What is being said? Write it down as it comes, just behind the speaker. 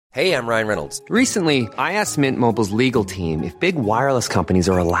Hey, I'm Ryan Reynolds. Recently, I asked Mint Mobile's legal team if big wireless companies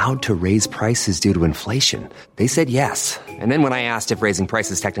are allowed to raise prices due to inflation. They said yes. And then when I asked if raising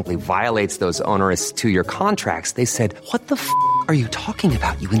prices technically violates those onerous two-year contracts, they said, "What the f*** are you talking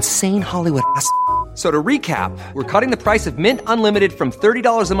about, you insane Hollywood ass?" So to recap, we're cutting the price of Mint Unlimited from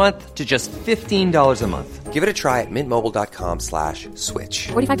 $30 a month to just $15 a month. Give it a try at mintmobile.com/switch.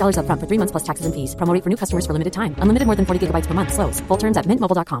 $45 up front for 3 months plus taxes and fees. Promo rate for new customers for limited time. Unlimited more than 40 gigabytes per month. Slows full terms at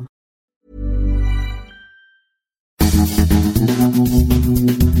mintmobile.com.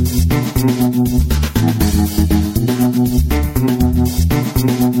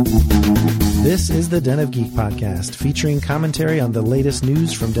 This is the Den of Geek podcast, featuring commentary on the latest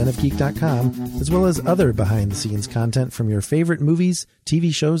news from denofgeek.com, as well as other behind-the-scenes content from your favorite movies,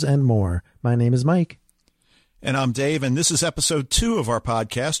 TV shows, and more. My name is Mike. And I'm Dave, and this is episode 2 of our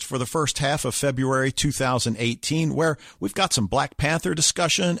podcast for the first half of February 2018, where we've got some Black Panther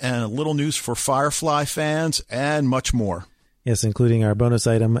discussion and a little news for Firefly fans and much more. Yes, including our bonus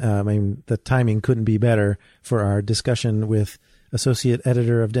item. The timing couldn't be better for our discussion with Associate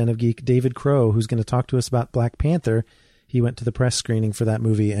Editor of Den of Geek, David Crow, who's going to talk to us about Black Panther. He went to the press screening for that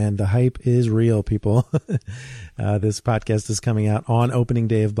movie, and the hype is real, people. This podcast is coming out on opening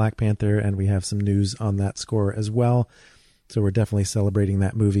day of Black Panther, and we have some news on that score as well. So we're definitely celebrating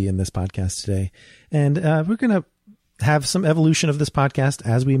that movie in this podcast today. And we're going to have some evolution of this podcast,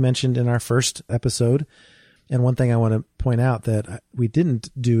 as we mentioned in our first episode. And one thing I want to point out that we didn't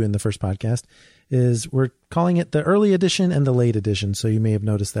do in the first podcast is we're calling it the early edition and the late edition. So you may have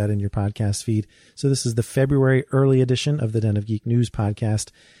noticed that in your podcast feed. So this is the February early edition of the Den of Geek News podcast.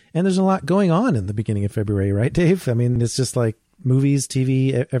 And there's a lot going on in the beginning of February, right, Dave? I mean, it's just like movies,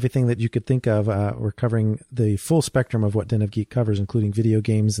 TV, everything that you could think of. We're covering the full spectrum of what Den of Geek covers, including video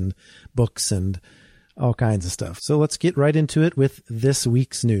games and books and all kinds of stuff. So let's get right into it with this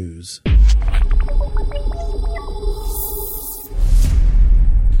week's news.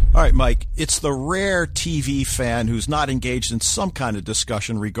 All right, Mike, it's the rare TV fan who's not engaged in some kind of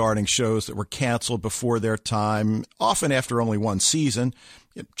discussion regarding shows that were canceled before their time, often after only one season.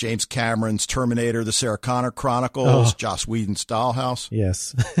 James Cameron's Terminator, the Sarah Connor Chronicles, Joss Whedon's Dollhouse.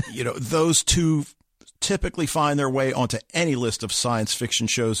 Yes. Those two typically find their way onto any list of science fiction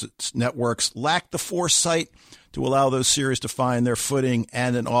shows that networks lack the foresight to allow those series to find their footing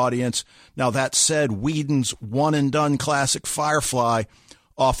and an audience. Now, that said, Whedon's one-and-done classic Firefly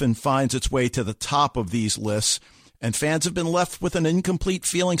often finds its way to the top of these lists, and fans have been left with an incomplete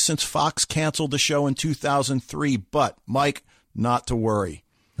feeling since Fox canceled the show in 2003. But, Mike, not to worry.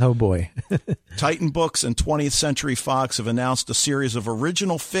 Oh, boy. Titan Books and 20th Century Fox have announced a series of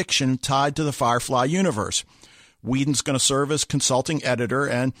original fiction tied to the Firefly universe. Whedon's going to serve as consulting editor,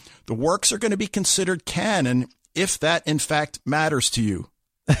 and the works are going to be considered canon if that, in fact, matters to you.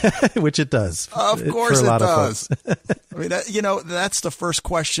 Which it does. Of course it does. I mean, that's the first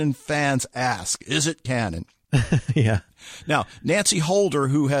question fans ask. Is it canon? Yeah. Now, Nancy Holder,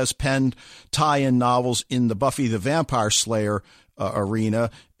 who has penned tie-in novels in the Buffy the Vampire Slayer arena,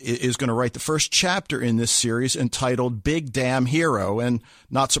 is going to write the first chapter in this series entitled Big Damn Hero. And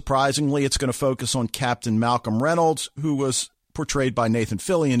not surprisingly, it's going to focus on Captain Malcolm Reynolds, who was portrayed by Nathan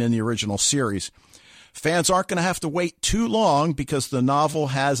Fillion in the original series. Fans aren't going to have to wait too long because the novel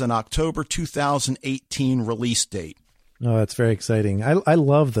has an October 2018 release date. Oh, that's very exciting. I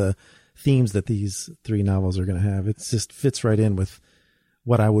love the themes that these 3 novels are going to have. It just fits right in with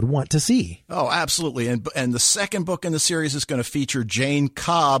what I would want to see. Oh, absolutely. And the second book in the series is going to feature Jane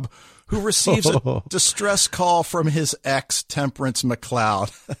Cobb, who receives a distress call from his ex, Temperance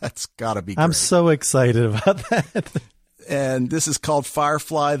McLeod. That's got to be great. I'm so excited about that. And this is called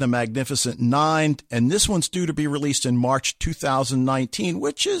Firefly, the Magnificent Nine. And this one's due to be released in March 2019,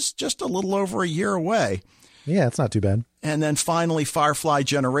 which is just a little over a year away. Yeah, it's not too bad. And then finally, Firefly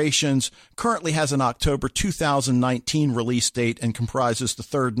Generations currently has an October 2019 release date and comprises the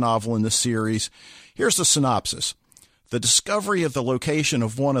 3rd novel in the series. Here's the synopsis. The discovery of the location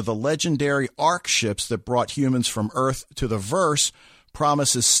of one of the legendary Ark ships that brought humans from Earth to the Verse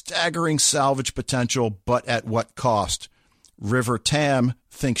promises staggering salvage potential, but at what cost? River Tam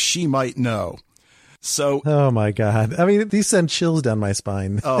thinks she might know. So, oh my God. I mean, these send chills down my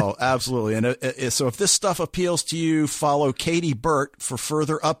spine. Oh, absolutely. And so if this stuff appeals to you, follow Katie Burt for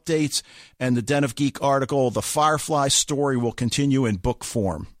further updates, and the Den of Geek article, The Firefly Story, will continue in book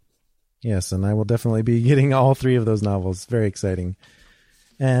form. Yes, and I will definitely be getting all 3 of those novels. Very exciting.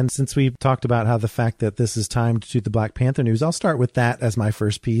 And since we talked about how the fact that this is timed to the Black Panther news, I'll start with that as my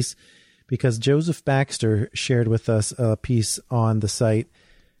first piece, because Joseph Baxter shared with us a piece on the site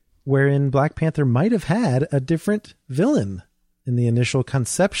wherein Black Panther might have had a different villain in the initial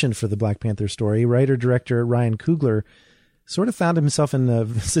conception for the Black Panther story, writer-director Ryan Coogler sort of found himself in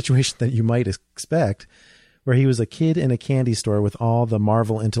a situation that you might expect, where he was a kid in a candy store with all the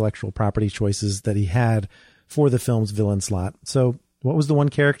Marvel intellectual property choices that he had for the film's villain slot. So what was the one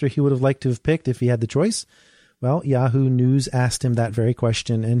character he would have liked to have picked if he had the choice? Well, Yahoo News asked him that very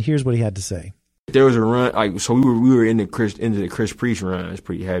question, and here's what he had to say. There was a run, so we were into the Chris Priest run. It's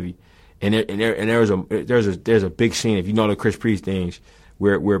pretty heavy, and there's a big scene, if you know the Chris Priest things,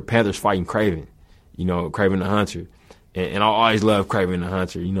 where Panther's fighting Kraven, Kraven the Hunter. And I always loved Kraven the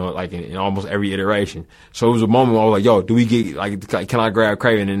Hunter, like in almost every iteration. So it was a moment where I was like, yo, do we get, like, can I grab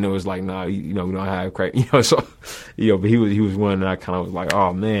Kraven? And it was like, nah, we don't have Kraven, so, but he was one that I kind of was like,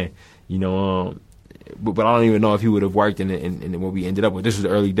 oh man, but I don't even know if he would have worked in what we ended up with. This was the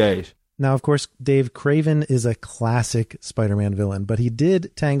early days. Now, of course, Dave, Kraven is a classic Spider-Man villain, but he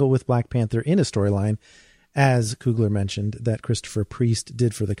did tangle with Black Panther in a storyline, as Coogler mentioned, that Christopher Priest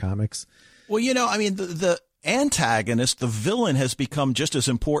did for the comics. Well, the antagonist, the villain, has become just as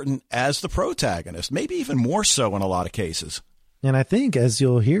important as the protagonist, maybe even more so in a lot of cases. And I think, as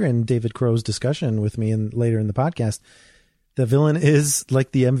you'll hear in David Crow's discussion with me later in the podcast, the villain is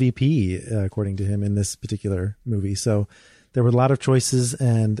like the MVP, according to him, in this particular movie. So there were a lot of choices,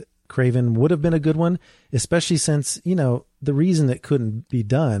 and Kraven would have been a good one, especially since, the reason it couldn't be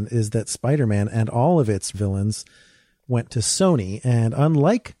done is that Spider-Man and all of its villains went to Sony. And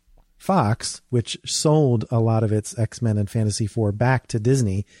unlike Fox, which sold a lot of its X-Men and Fantasy Four back to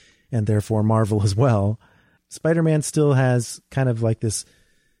Disney, and therefore Marvel as well, Spider-Man still has kind of like this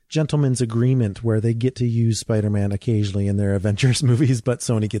gentleman's agreement where they get to use Spider-Man occasionally in their Avengers movies, but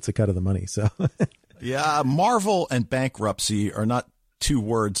Sony gets a cut of the money. So, yeah, Marvel and bankruptcy are not two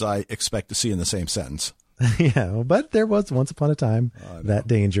words I expect to see in the same sentence. Yeah, but there was once upon a time that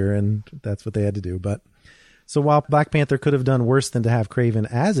danger, and that's what they had to do. But so while Black Panther could have done worse than to have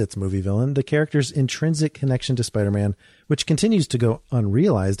Kraven as its movie villain, the character's intrinsic connection to Spider-Man, which continues to go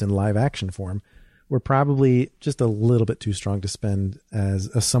unrealized in live action form, were probably just a little bit too strong to spend as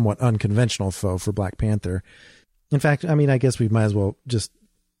a somewhat unconventional foe for Black Panther. In fact, I guess we might as well just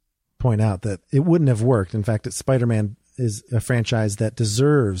point out that it wouldn't have worked. In fact, Spider-Man is a franchise that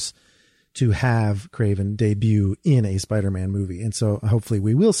deserves to have Kraven debut in a Spider-Man movie. And so hopefully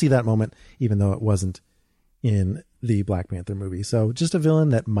we will see that moment, even though it wasn't in the Black Panther movie. So just a villain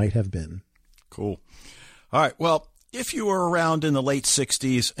that might have been. Cool. All right. Well, if you were around in the late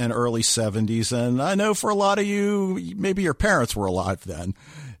 60s and early 70s, and I know for a lot of you, maybe your parents were alive then,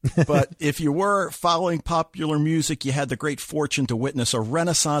 but if you were following popular music, you had the great fortune to witness a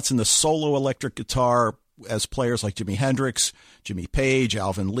renaissance in the solo electric guitar as players like Jimi Hendrix, Jimmy Page,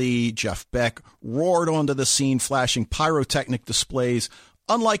 Alvin Lee, Jeff Beck roared onto the scene, flashing pyrotechnic displays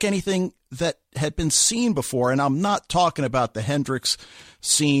unlike anything that had been seen before. And I'm not talking about the Hendrix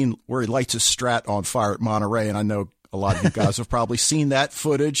scene where he lights his Strat on fire at Monterey, and I know a lot of you guys have probably seen that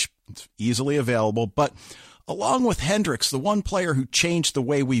footage. It's easily available. But along with Hendrix, the one player who changed the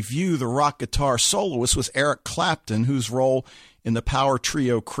way we view the rock guitar soloist was Eric Clapton, whose role in the power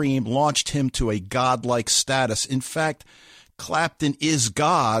trio Cream launched him to a godlike status. In fact, Clapton is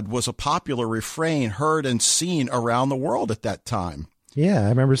God was a popular refrain heard and seen around the world at that time. Yeah, I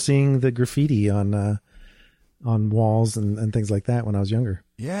remember seeing the graffiti on walls and things like that when I was younger.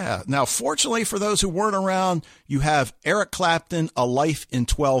 Yeah. Now, fortunately for those who weren't around, you have Eric Clapton, A Life in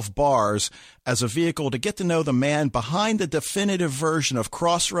 12 Bars, as a vehicle to get to know the man behind the definitive version of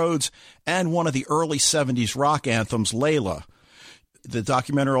Crossroads and one of the early 70s rock anthems, Layla. The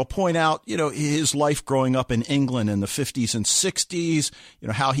documentary will point out, his life growing up in England in the 50s and 60s,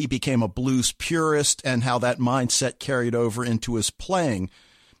 how he became a blues purist and how that mindset carried over into his playing.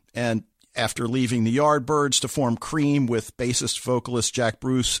 And after leaving the Yardbirds to form Cream with bassist vocalist Jack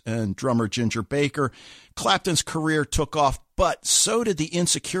Bruce and drummer Ginger Baker, Clapton's career took off, but so did the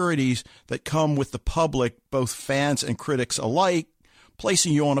insecurities that come with the public, both fans and critics alike,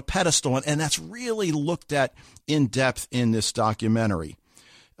 placing you on a pedestal. And that's really looked at in depth in this documentary.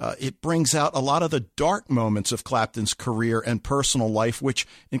 It brings out a lot of the dark moments of Clapton's career and personal life, which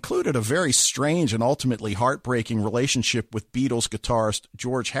included a very strange and ultimately heartbreaking relationship with Beatles guitarist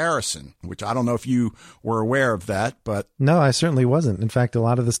George Harrison, which I don't know if you were aware of that, but... No, I certainly wasn't. In fact, a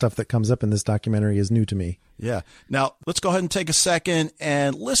lot of the stuff that comes up in this documentary is new to me. Yeah. Now, let's go ahead and take a second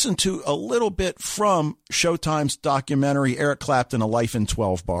and listen to a little bit from Showtime's documentary, Eric Clapton, A Life in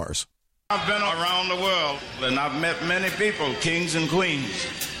 12 Bars. I've been around the world, and I've met many people, kings and queens,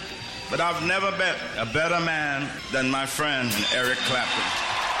 but I've never met a better man than my friend Eric Clapton.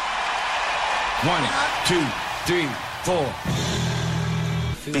 1, 2, 3,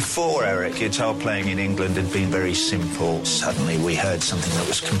 4. Before Eric, guitar playing in England had been very simple. Suddenly we heard something that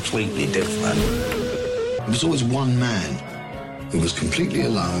was completely different. It was always one man who was completely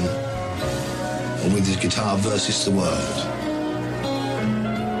alone and with his guitar versus the world.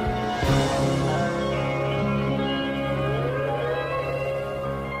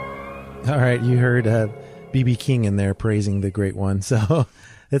 All right, you heard B.B. King in there praising the great one. So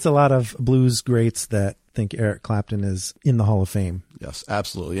it's a lot of blues greats that think Eric Clapton is in the Hall of Fame. Yes,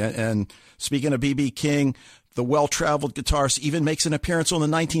 absolutely. And speaking of B.B. King, the well-traveled guitarist even makes an appearance on the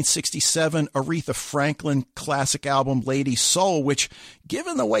 1967 Aretha Franklin classic album Lady Soul, which,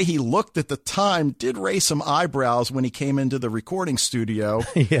 given the way he looked at the time, did raise some eyebrows when he came into the recording studio.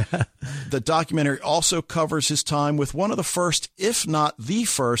 Yeah. The documentary also covers his time with one of the first, if not the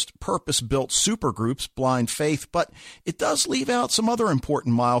first, purpose-built supergroups, Blind Faith, but it does leave out some other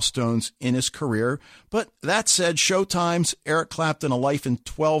important milestones in his career. But that said, Showtime's Eric Clapton, A Life in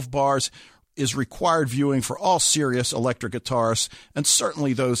 12 Bars is required viewing for all serious electric guitarists, and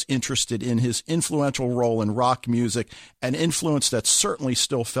certainly those interested in his influential role in rock music, an influence that's certainly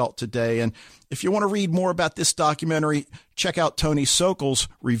still felt today. And if you want to read more about this documentary, check out Tony Sokol's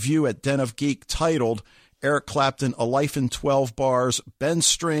review at Den of Geek titled Eric Clapton, A Life in 12 Bars, Bend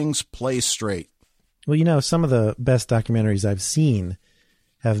Strings, Play Straight. Well, you know, some of the best documentaries I've seen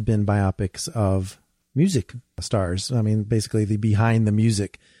have been biopics of music stars. I mean, basically the behind the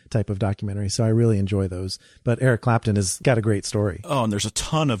music type of documentary. So I really enjoy those. But Eric Clapton has got a great story. Oh, and there's a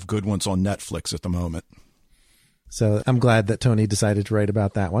ton of good ones on Netflix at the moment. So I'm glad that Tony decided to write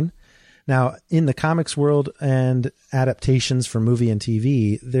about that one. Now, in the comics world and adaptations for movie and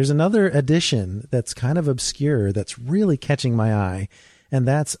TV, there's another edition that's kind of obscure that's really catching my eye, and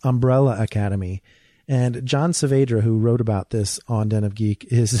that's Umbrella Academy. And John Saavedra, who wrote about this on Den of Geek,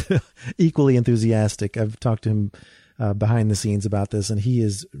 is equally enthusiastic. I've talked to him behind the scenes about this, and he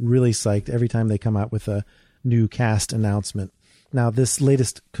is really psyched every time they come out with a new cast announcement. Now, this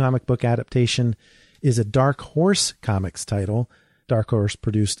latest comic book adaptation is a Dark Horse Comics title. Dark Horse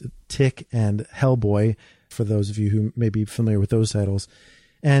produced Tick and Hellboy, for those of you who may be familiar with those titles.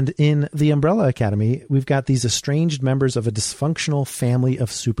 And in the Umbrella Academy, we've got these estranged members of a dysfunctional family of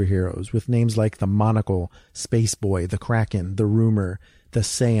superheroes with names like the Monocle, Space Boy, the Kraken, the Rumor, the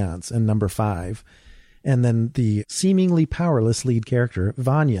Seance, and Number 5. And then the seemingly powerless lead character,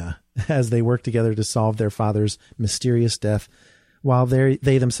 Vanya, as they work together to solve their father's mysterious death, while they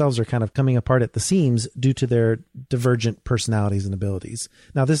themselves are kind of coming apart at the seams due to their divergent personalities and abilities.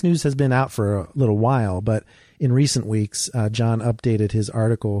 Now, this news has been out for a little while, but in recent weeks, John updated his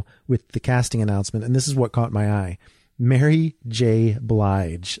article with the casting announcement, and this is what caught my eye. Mary J.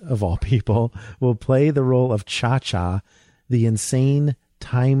 Blige, of all people, will play the role of Cha-Cha, the insane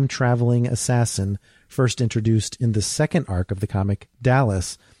time-traveling assassin first introduced in the second arc of the comic,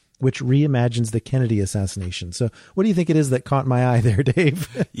 Dallas, which reimagines the Kennedy assassination. So what do you think it is that caught my eye there,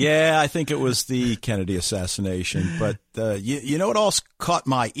 Dave? Yeah, I think it was the Kennedy assassination. But you know what else caught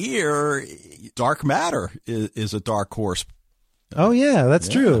my ear? Dark Matter is a Dark Horse. Oh, yeah, that's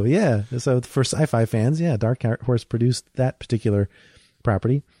true. Yeah. So for sci-fi fans, yeah, Dark Horse produced that particular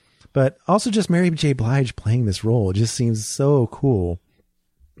property. But also just Mary J. Blige playing this role. It just seems so cool.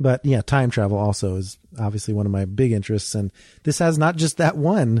 But yeah, time travel also is obviously one of my big interests. And this has not just that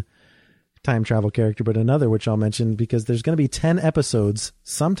one time travel character, but another, which I'll mention because there's going to be 10 episodes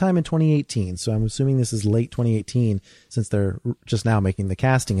sometime in 2018. So I'm assuming this is late 2018 since they're just now making the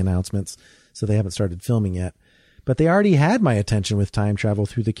casting announcements. So they haven't started filming yet. But they already had my attention with time travel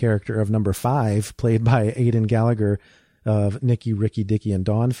through the character of Number 5, played by Aidan Gallagher of Nicky, Ricky, Dicky, and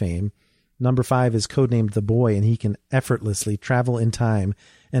Dawn fame. Number 5 is codenamed The Boy, and he can effortlessly travel in time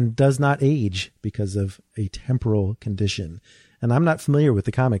and does not age because of a temporal condition. And I'm not familiar with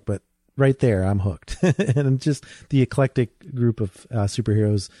the comic, but right there, I'm hooked. And just the eclectic group of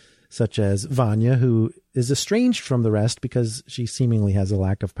superheroes, such as Vanya, who is estranged from the rest because she seemingly has a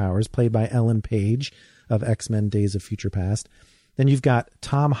lack of powers, played by Ellen Page of X-Men Days of Future Past. Then you've got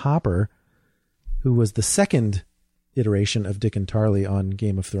Tom Hopper, who was the second iteration of Dick and Tarly on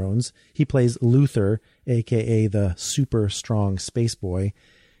Game of Thrones. He plays Luther, a.k.a. the super strong space boy.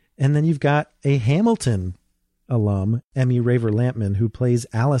 And then you've got a Hamilton alum, Emmy Raver Lampman, who plays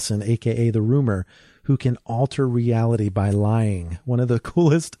Allison, a.k.a. the Rumor, who can alter reality by lying. One of the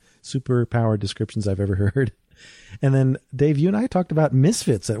coolest superpower descriptions I've ever heard. And then, Dave, you and I talked about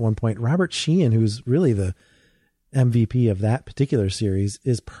Misfits at one point. Robert Sheehan, who's really the MVP of that particular series,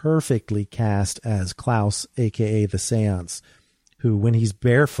 is perfectly cast as Klaus, a.k.a. the Seance, who, when he's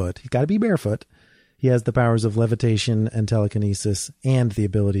barefoot, he's got to be barefoot, he has the powers of levitation and telekinesis and the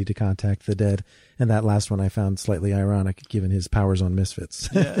ability to contact the dead. And that last one I found slightly ironic given his powers on Misfits.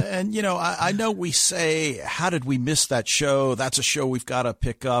 Yeah, and, I know we say, how did we miss that show? That's a show we've got to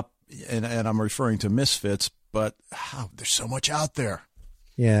pick up. And I'm referring to Misfits, but there's so much out there.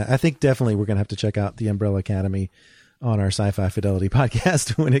 Yeah, I think definitely we're going to have to check out the Umbrella Academy on our Sci-Fi Fidelity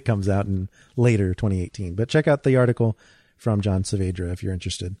podcast when it comes out in later 2018. But check out the article from John Saavedra if you're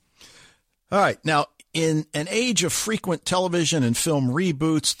interested. All right. Now, in an age of frequent television and film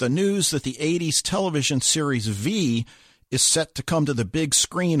reboots, the news that the 80s television series V is set to come to the big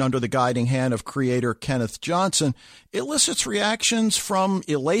screen under the guiding hand of creator Kenneth Johnson elicits reactions from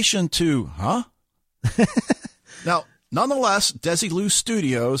elation to, huh? Now, nonetheless, Desilu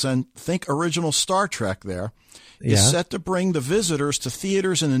Studios, and think original Star Trek there, is set to bring the visitors to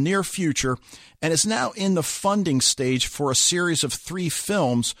theaters in the near future and is now in the funding stage for a series of 3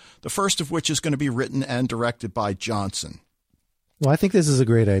 films, the first of which is going to be written and directed by Johnson. Well, I think this is a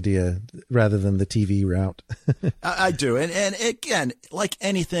great idea rather than the TV route. I do. And again, like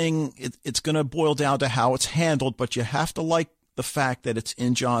anything, it's going to boil down to how it's handled, but you have to like the fact that it's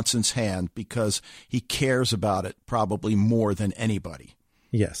in Johnson's hand because he cares about it probably more than anybody.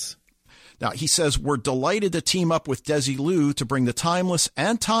 Yes. Now, he says, we're delighted to team up with Desilu to bring the timeless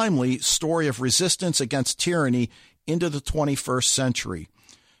and timely story of resistance against tyranny into the 21st century.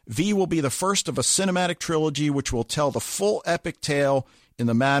 V will be the first of a cinematic trilogy which will tell the full epic tale in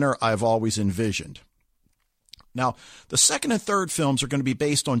the manner I've always envisioned. Now, the second and third films are going to be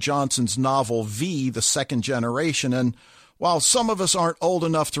based on Johnson's novel V, The Second Generation, and while some of us aren't old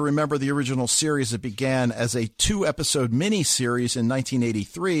enough to remember the original series that began as a 2-episode miniseries in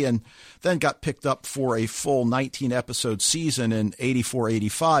 1983 and then got picked up for a full 19-episode season in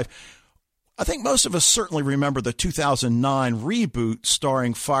 84-85, I think most of us certainly remember the 2009 reboot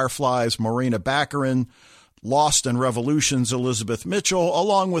starring Firefly's Morena Baccarin, Lost and Revolution's Elizabeth Mitchell,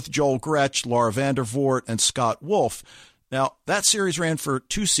 along with Joel Gretsch, Laura Vandervoort, and Scott Wolf. Now, that series ran for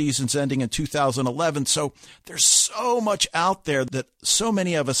 2 seasons ending in 2011, so there's so much out there that so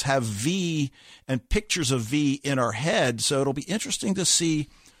many of us have V and pictures of V in our head, so it'll be interesting to see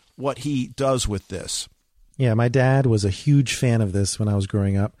what he does with this. Yeah, my dad was a huge fan of this when I was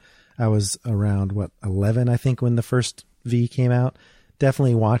growing up. I was around, 11, I think, when the first V came out.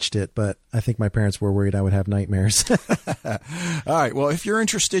 Definitely watched it, but I think my parents were worried I would have nightmares. All right. Well, if you're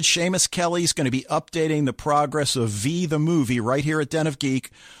interested, Seamus Kelly's going to be updating the progress of V the movie right here at Den of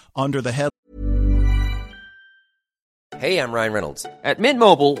Geek under the head. Hey, I'm Ryan Reynolds. At Mint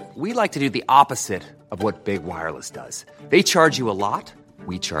Mobile, we like to do the opposite of what Big Wireless does. They charge you a lot.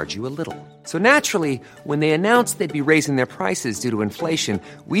 We charge you a little. So naturally, when they announced they'd be raising their prices due to inflation,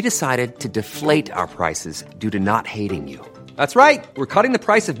 we decided to deflate our prices due to not hating you. That's right. We're cutting the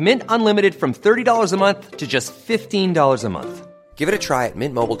price of Mint Unlimited from $30 a month to just $15 a month. Give it a try at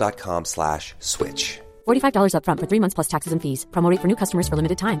mintmobile.com/switch. $45 up front for 3 months plus taxes and fees. Promo rate for new customers for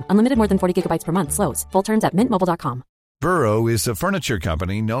limited time. Unlimited more than 40 gigabytes per month slows. Full terms at mintmobile.com. Burrow is a furniture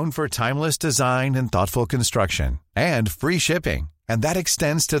company known for timeless design and thoughtful construction and free shipping. And that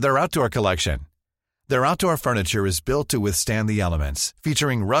extends to their outdoor collection. Their outdoor furniture is built to withstand the elements,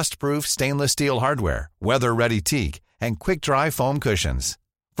 featuring rust-proof stainless steel hardware, weather-ready teak, and quick-dry foam cushions.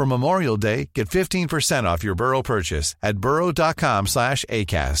 For Memorial Day, get 15% off your Burrow purchase at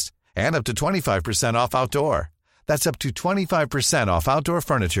burrow.com/ACAST and up to 25% off outdoor. That's up to 25% off outdoor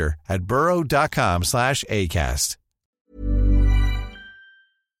furniture at burrow.com/ACAST.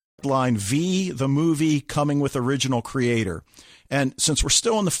 Line V, the movie, coming with original creator. And since we're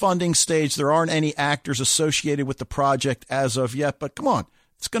still in the funding stage, there aren't any actors associated with the project as of yet. But come on,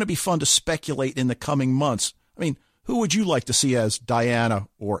 it's going to be fun to speculate in the coming months. I mean, who would you like to see as Diana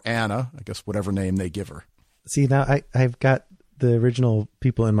or Anna? I guess whatever name they give her. See, now I've got the original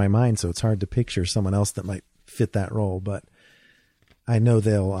people in my mind, so it's hard to picture someone else that might fit that role. But I know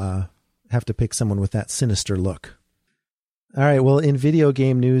they'll have to pick someone with that sinister look. All right. Well, in video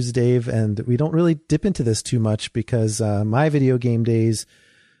game news, Dave, and we don't really dip into this too much because my video game days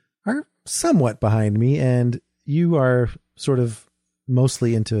are somewhat behind me, and you are sort of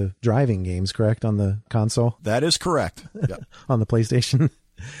mostly into driving games, correct, on the console? That is correct. Yep. On the PlayStation.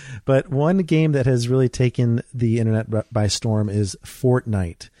 But one game that has really taken the internet by storm is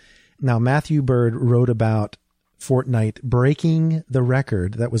Fortnite. Now, Matthew Bird wrote about Fortnite breaking the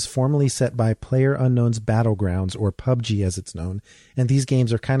record that was formerly set by PlayerUnknown's Battlegrounds, or PUBG as it's known. And these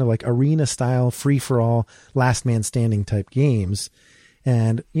games are kind of like arena-style, free-for-all, last-man-standing type games.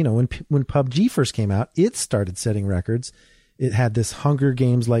 And, you know, when PUBG first came out, it started setting records. It had this Hunger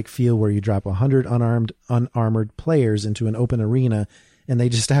Games-like feel where you drop 100 unarmored players into an open arena, and they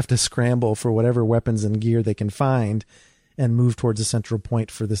just have to scramble for whatever weapons and gear they can find and move towards a central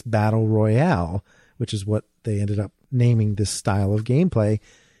point for this battle royale, which is what they ended up naming this style of gameplay.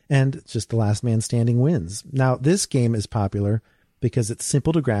 And just the last man standing wins. Now, this game is popular because it's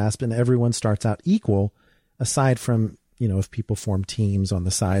simple to grasp and everyone starts out equal, aside from, if people form teams on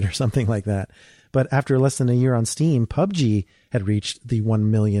the side or something like that. But after less than a year on Steam, PUBG had reached the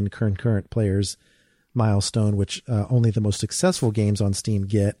 1 million concurrent players milestone, which only the most successful games on Steam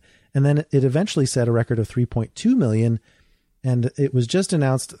get. And then it eventually set a record of 3.2 million. And it was just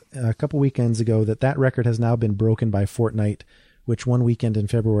announced a couple weekends ago that record has now been broken by Fortnite, which one weekend in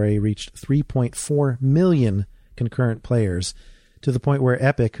February reached 3.4 million concurrent players, to the point where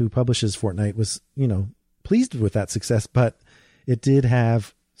Epic, who publishes Fortnite, was, pleased with that success. But it did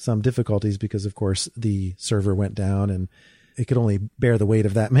have some difficulties because, of course, the server went down and it could only bear the weight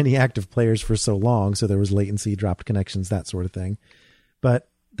of that many active players for so long. So there was latency, dropped connections, that sort of thing. But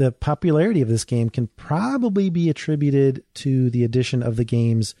the popularity of this game can probably be attributed to the addition of the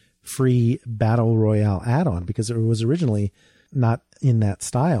game's free Battle Royale add-on, because it was originally not in that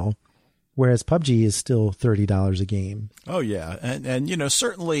style, whereas PUBG is still $30 a game. Oh, yeah. And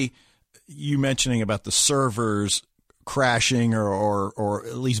certainly you mentioning about the servers crashing or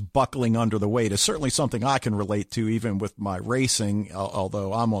at least buckling under the weight is certainly something I can relate to, even with my racing,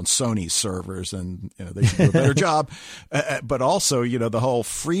 although I'm on Sony's servers and they should do a better job. But also, the whole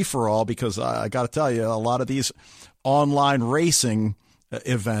free-for-all, because I got to tell you, a lot of these online racing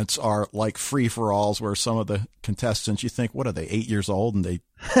events are like free-for-alls where some of the contestants, you think, what are they, 8 years old and they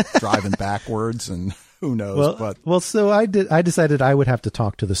driving backwards and who knows? So I decided I would have to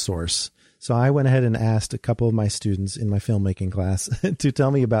talk to the source. So I went ahead and asked a couple of my students in my filmmaking class to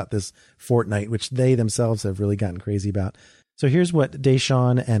tell me about this Fortnite, which they themselves have really gotten crazy about. So here's what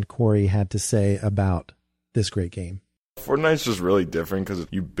Deshaun and Corey had to say about this great game. Fortnite's just really different because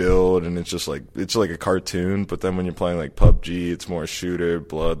you build and it's like a cartoon, but then when you're playing like PUBG, it's more shooter,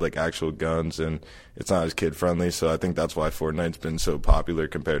 blood, like actual guns, and it's not as kid friendly. So I think that's why Fortnite's been so popular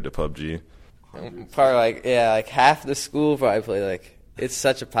compared to PUBG. Probably like half the school probably play it's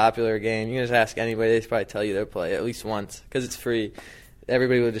such a popular game. You can just ask anybody, they probably tell you they'll play it at least once because it's free.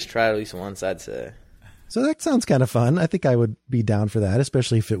 Everybody would just try it at least once, I'd say. So that sounds kind of fun. I think I would be down for that,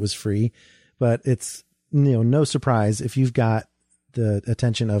 especially if it was free. But it's no surprise if you've got the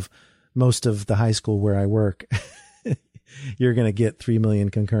attention of most of the high school where I work, you're going to get 3 million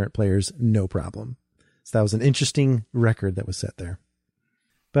concurrent players, no problem. So that was an interesting record that was set there.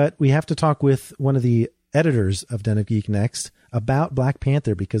 But we have to talk with one of the editors of Den of Geek next about Black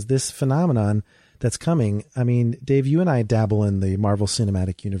Panther, because this phenomenon that's coming, I mean, Dave, you and I dabble in the Marvel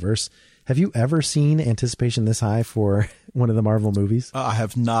Cinematic Universe. Have you ever seen anticipation this high for one of the Marvel movies? I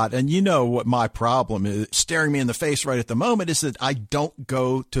have not. And you know what my problem is, staring me in the face right at the moment, is that I don't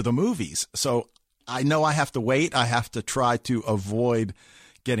go to the movies. So I know I have to wait. I have to try to avoid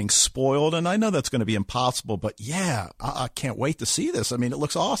getting spoiled. And I know that's going to be impossible. But yeah, I can't wait to see this. I mean, it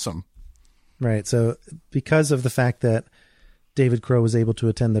looks awesome. Right. So because of the fact that David Crow was able to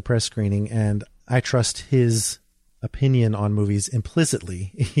attend the press screening, and I trust his opinion on movies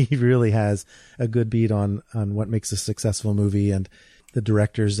implicitly, he really has a good beat on what makes a successful movie and the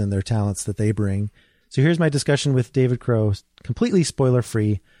directors and their talents that they bring. So here's my discussion with David Crow, completely spoiler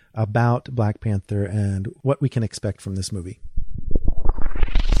free, about Black Panther and what we can expect from this movie.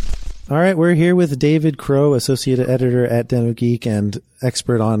 All right, we're here with David Crow, associate editor at Den of Geek and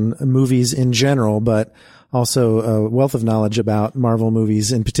expert on movies in general, but also a wealth of knowledge about Marvel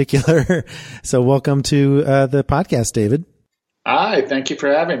movies in particular. So welcome to the podcast, David. Hi, thank you for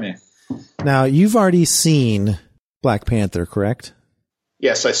having me. Now, you've already seen Black Panther, correct?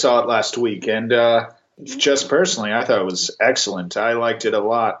 Yes, I saw it last week, and just personally, I thought it was excellent. I liked it a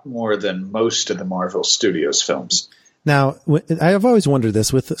lot more than most of the Marvel Studios films. Now, I've always wondered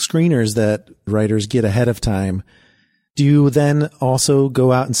this, with screeners that writers get ahead of time, do you then also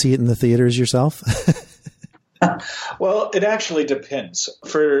go out and see it in the theaters yourself? Well, it actually depends.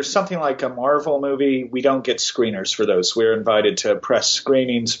 For something like a Marvel movie, we don't get screeners for those. We're invited to press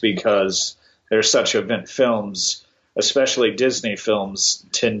screenings because they're such event films, especially Disney films,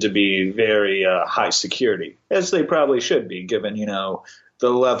 tend to be very high security, as they probably should be, given, the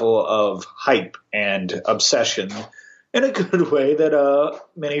level of hype and obsession in a good way that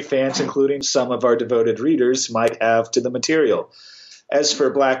many fans, including some of our devoted readers, might have to the material. As for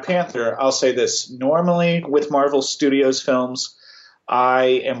Black Panther, I'll say this. Normally, with Marvel Studios films,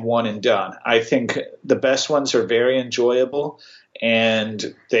 I am one and done. I think the best ones are very enjoyable,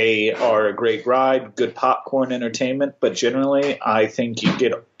 and they are a great ride, good popcorn entertainment, but generally I think you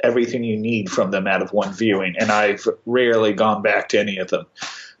get everything you need from them out of one viewing, and I've rarely gone back to any of them.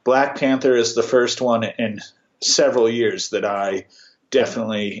 Black Panther is the first one in several years that I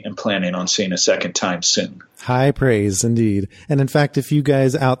definitely am planning on seeing a second time soon. High praise indeed. And in fact, if you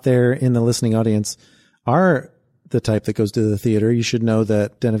guys out there in the listening audience are the type that goes to the theater, you should know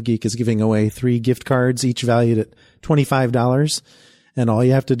that Den of Geek is giving away 3 gift cards, each valued at $25. And all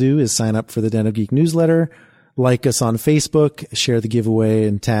you have to do is sign up for the Den of Geek newsletter, like us on Facebook, share the giveaway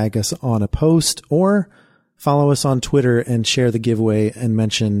and tag us on a post, or follow us on Twitter and share the giveaway and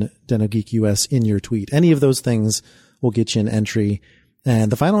mention Den of Geek US in your tweet. Any of those things will get you an entry.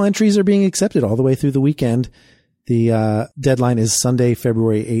 And the final entries are being accepted all the way through the weekend. The deadline is Sunday,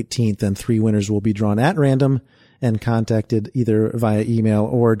 February 18th, and 3 winners will be drawn at random and contacted either via email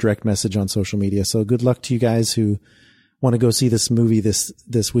or direct message on social media. So good luck to you guys who want to go see this movie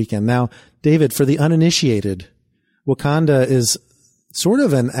this weekend. Now, David, for the uninitiated, Wakanda is sort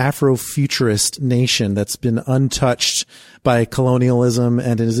of an Afrofuturist nation that's been untouched by colonialism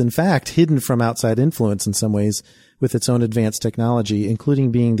and is in fact hidden from outside influence in some ways with its own advanced technology,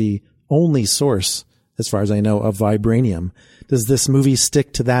 including being the only source, as far as I know, of vibranium. Does this movie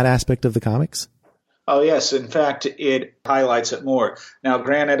stick to that aspect of the comics? Oh, yes. In fact, it highlights it more. Now,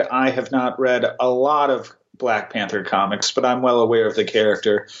 granted, I have not read a lot of Black Panther comics, but I'm well aware of the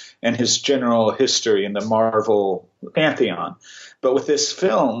character and his general history in the Marvel pantheon. But with this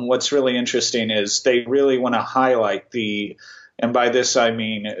film, what's really interesting is they really want to highlight and by this I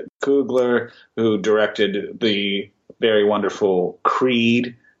mean Coogler, who directed the very wonderful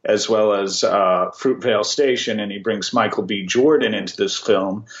Creed, as well as Fruitvale Station, and he brings Michael B. Jordan into this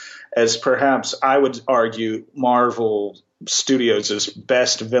film as perhaps, I would argue, Marvel Studios'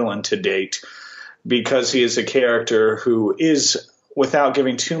 best villain to date, because he is a character who is, without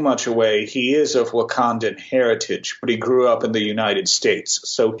giving too much away, he is of Wakandan heritage, but he grew up in the United States.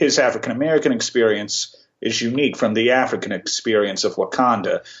 So his African-American experience is unique from the African experience of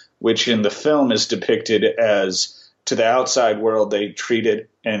Wakanda, which in the film is depicted as, to the outside world, they treat it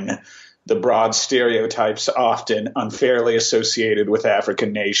in the broad stereotypes often unfairly associated with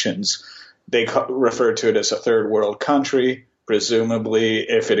African nations. They refer to it as a third world country. Presumably,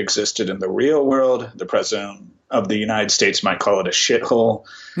 if it existed in the real world, the president of the United States might call it a shithole.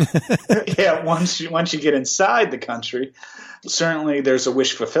 Yeah, once you get inside the country, certainly there's a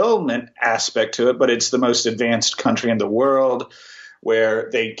wish fulfillment aspect to it, but it's the most advanced country in the world where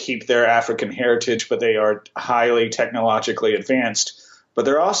they keep their African heritage, but they are highly technologically advanced. But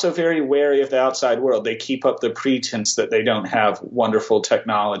they're also very wary of the outside world. They keep up the pretense that they don't have wonderful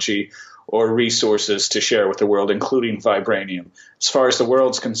technology or resources to share with the world, including vibranium. As far as the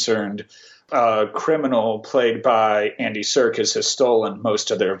world's concerned, a criminal played by Andy Serkis has stolen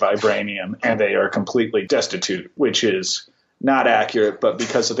most of their vibranium, and they are completely destitute, which is not accurate, but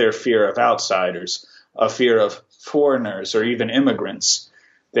because of their fear of outsiders, a fear of foreigners or even immigrants,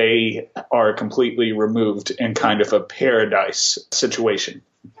 they are completely removed in kind of a paradise situation.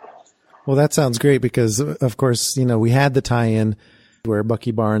 Well, that sounds great because, of course, we had the tie-in where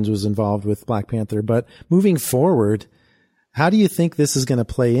Bucky Barnes was involved with Black Panther. But moving forward, how do you think this is going to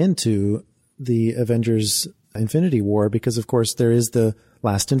play into the Avengers Infinity War? Because, of course, there is the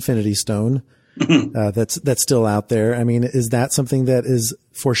last Infinity Stone that's still out there. I mean, is that something that is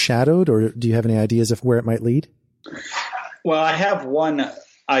foreshadowed, or do you have any ideas of where it might lead? Well, I have one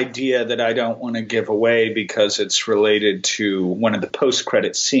idea that I don't want to give away because it's related to one of the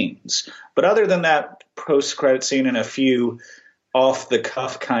post-credit scenes. But other than that post-credit scene and a few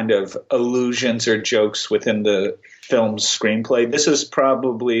off-the-cuff kind of allusions or jokes within the film's screenplay, this is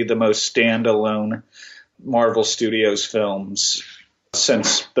probably the most standalone Marvel Studios films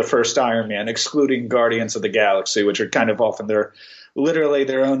since the first Iron Man, excluding Guardians of the Galaxy, which are kind of often literally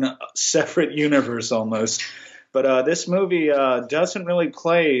their own separate universe almost. But this movie doesn't really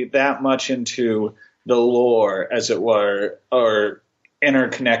play that much into the lore, as it were, or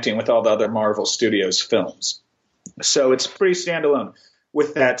interconnecting with all the other Marvel Studios films. So it's pretty standalone.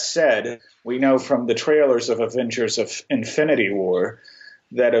 With that said, we know from the trailers of Avengers of Infinity War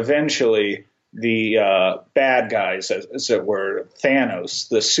that eventually the bad guys, as it were, Thanos,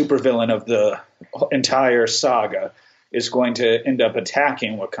 the supervillain of the entire saga, is going to end up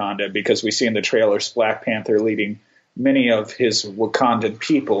attacking Wakanda, because we see in the trailers Black Panther leading many of his Wakandan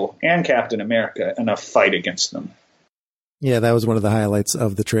people and Captain America in a fight against them. Yeah, that was one of the highlights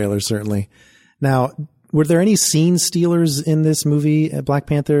of the trailer, certainly. Now, were there any scene stealers in this movie, Black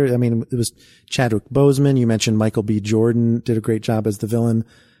Panther? I mean, it was Chadwick Boseman. You mentioned Michael B. Jordan did a great job as the villain.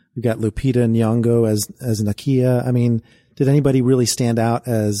 We got Lupita Nyong'o as Nakia. I mean, Did anybody really stand out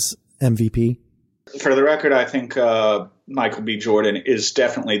as MVP? For the record, I think Michael B. Jordan is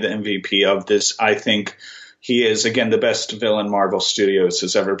definitely the MVP of this. I think he is, again, the best villain Marvel Studios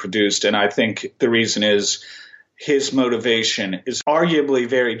has ever produced. And I think the reason is his motivation is arguably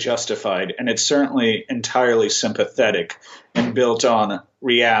very justified, and it's certainly entirely sympathetic and built on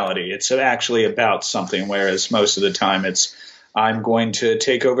reality. It's actually about something, whereas most of the time it's, I'm going to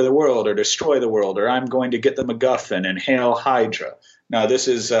take over the world or destroy the world, or I'm going to get the MacGuffin and hail Hydra. Now, this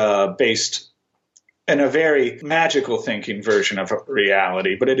is based in a very magical thinking version of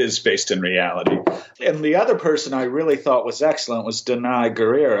reality, but it is based in reality. And the other person I really thought was excellent was Danai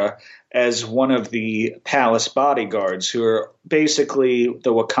Gurira as one of the palace bodyguards, who are basically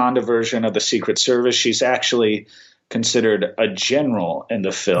the Wakanda version of the Secret Service. She's actually considered a general in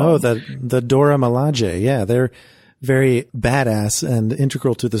the film. Oh, the Dora Milaje. Yeah, they're very badass and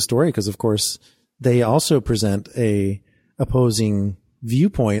integral to the story because, of course, they also present a opposing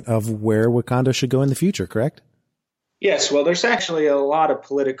viewpoint of where Wakanda should go in the future, correct? Yes, well, there's actually a lot of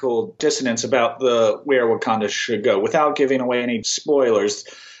political dissonance about where Wakanda should go. Without giving away any spoilers,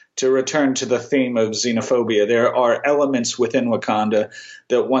 to return to the theme of xenophobia, there are elements within Wakanda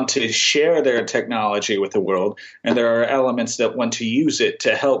that want to share their technology with the world, and there are elements that want to use it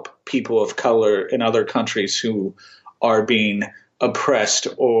to help people of color in other countries who are being oppressed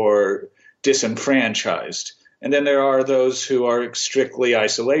or disenfranchised. And then there are those who are strictly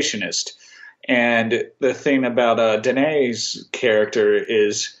isolationist. And the thing about Danae's character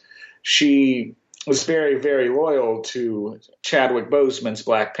is she was very, very loyal to Chadwick Boseman's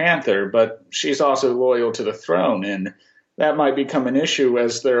Black Panther, but she's also loyal to the throne. And that might become an issue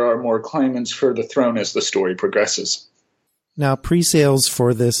as there are more claimants for the throne as the story progresses. Now, pre-sales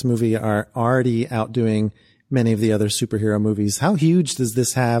for this movie are already outdoing many of the other superhero movies. How huge does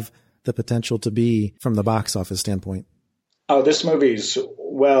this have the potential to be from the box office standpoint? Oh, this movie's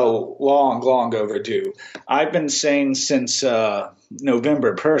long overdue. I've been saying since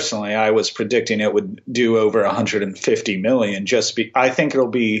November, personally, I was predicting it would do over 150 million. I think it'll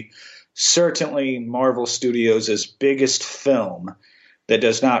be certainly Marvel Studios' biggest film that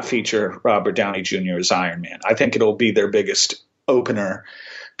does not feature Robert Downey Jr. as Iron Man. I think it'll be their biggest opener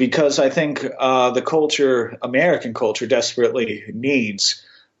because I think American culture desperately needs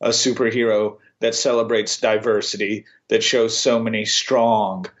a superhero that celebrates diversity, that shows so many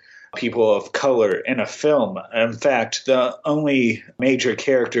strong people of color in a film. In fact, the only major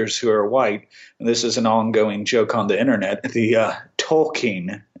characters who are white, and this is an ongoing joke on the internet, the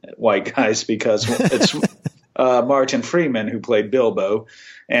Tolkien white guys, because it's Martin Freeman who played Bilbo,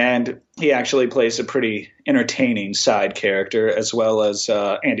 and he actually plays a pretty entertaining side character, as well as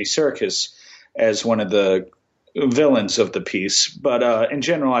Andy Serkis as one of the villains of the piece. But in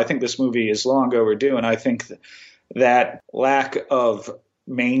general, I think this movie is long overdue, and I think that lack of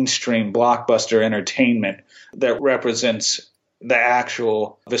mainstream blockbuster entertainment that represents the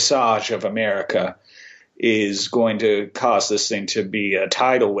actual visage of America is going to cause this thing to be a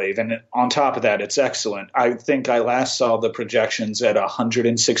tidal wave. And on top of that, it's excellent. I think I last saw the projections at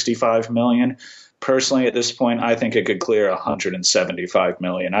 165 million. Personally, at this point, I think it could clear 175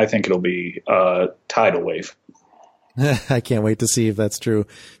 million. I think it'll be a tidal wave. I can't wait to see if that's true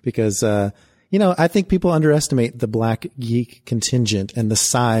because, I think people underestimate the Black geek contingent and the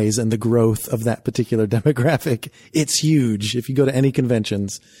size and the growth of that particular demographic. It's huge. If you go to any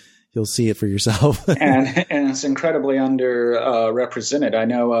conventions, you'll see it for yourself. and it's incredibly underrepresented. I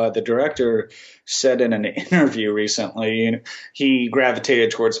know the director said in an interview recently, he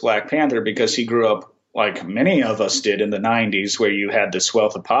gravitated towards Black Panther because he grew up like many of us did in the 90s, where you had this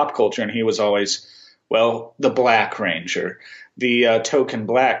wealth of pop culture, and he was always, the Black Ranger, the token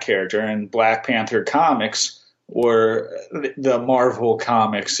black character. And Black Panther comics were the Marvel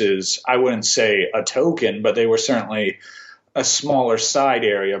comics I wouldn't say a token, but they were certainly a smaller side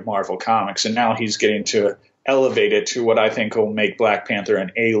area of Marvel comics. And now he's getting to elevate it to what I think will make Black Panther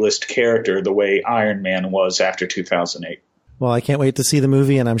an A-list character the way Iron Man was after 2008. Well, I can't wait to see the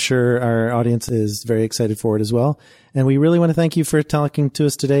movie, and I'm sure our audience is very excited for it as well. And we really want to thank you for talking to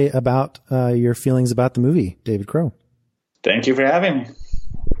us today about your feelings about the movie, David Crow. Thank you for having me.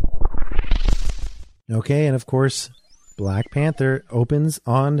 Okay, and of course, Black Panther opens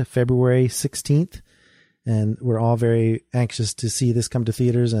on February 16th, and we're all very anxious to see this come to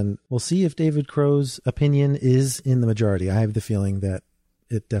theaters, and we'll see if David Crow's opinion is in the majority. I have the feeling that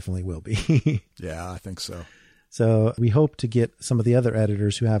it definitely will be. Yeah, I think so. So we hope to get some of the other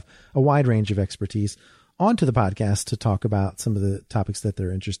editors who have a wide range of expertise onto the podcast to talk about some of the topics that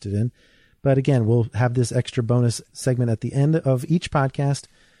they're interested in. But again, we'll have this extra bonus segment at the end of each podcast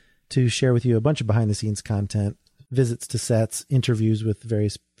to share with you a bunch of behind the scenes content visits to sets, interviews with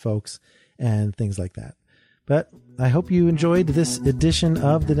various folks, and things like that. But I hope you enjoyed this edition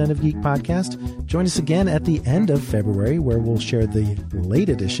of the Den of Geek podcast. Join us again at the end of February, where we'll share the late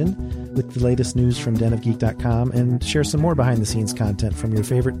edition with the latest news from denofgeek.com and share some more behind-the-scenes content from your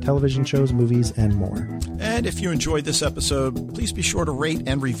favorite television shows, movies, and more. And if you enjoyed this episode, please be sure to rate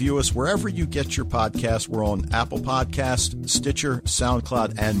and review us wherever you get your podcasts. We're on Apple Podcasts, Stitcher,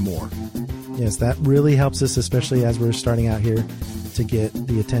 SoundCloud, and more. Yes, that really helps us, especially as we're starting out here, to get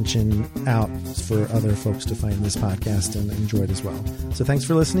the attention out for other folks to find this podcast and enjoy it as well. So thanks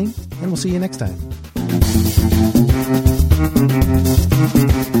for listening, and we'll see you next time.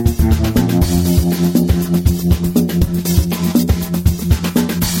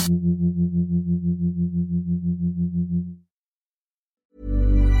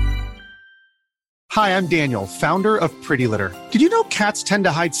 Hi, I'm Daniel, founder of Pretty Litter. Did you know cats tend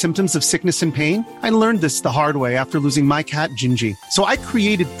to hide symptoms of sickness and pain? I learned this the hard way after losing my cat, Gingy. So I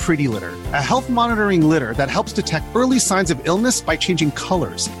created Pretty Litter, a health monitoring litter that helps detect early signs of illness by changing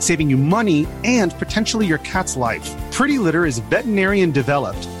colors, saving you money and potentially your cat's life. Pretty Litter is veterinarian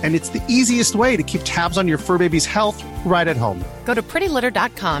developed, and it's the easiest way to keep tabs on your fur baby's health right at home. Go to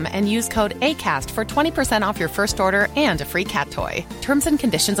prettylitter.com and use code ACAST for 20% off your first order and a free cat toy. Terms and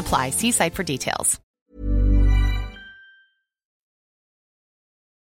conditions apply. See site for details.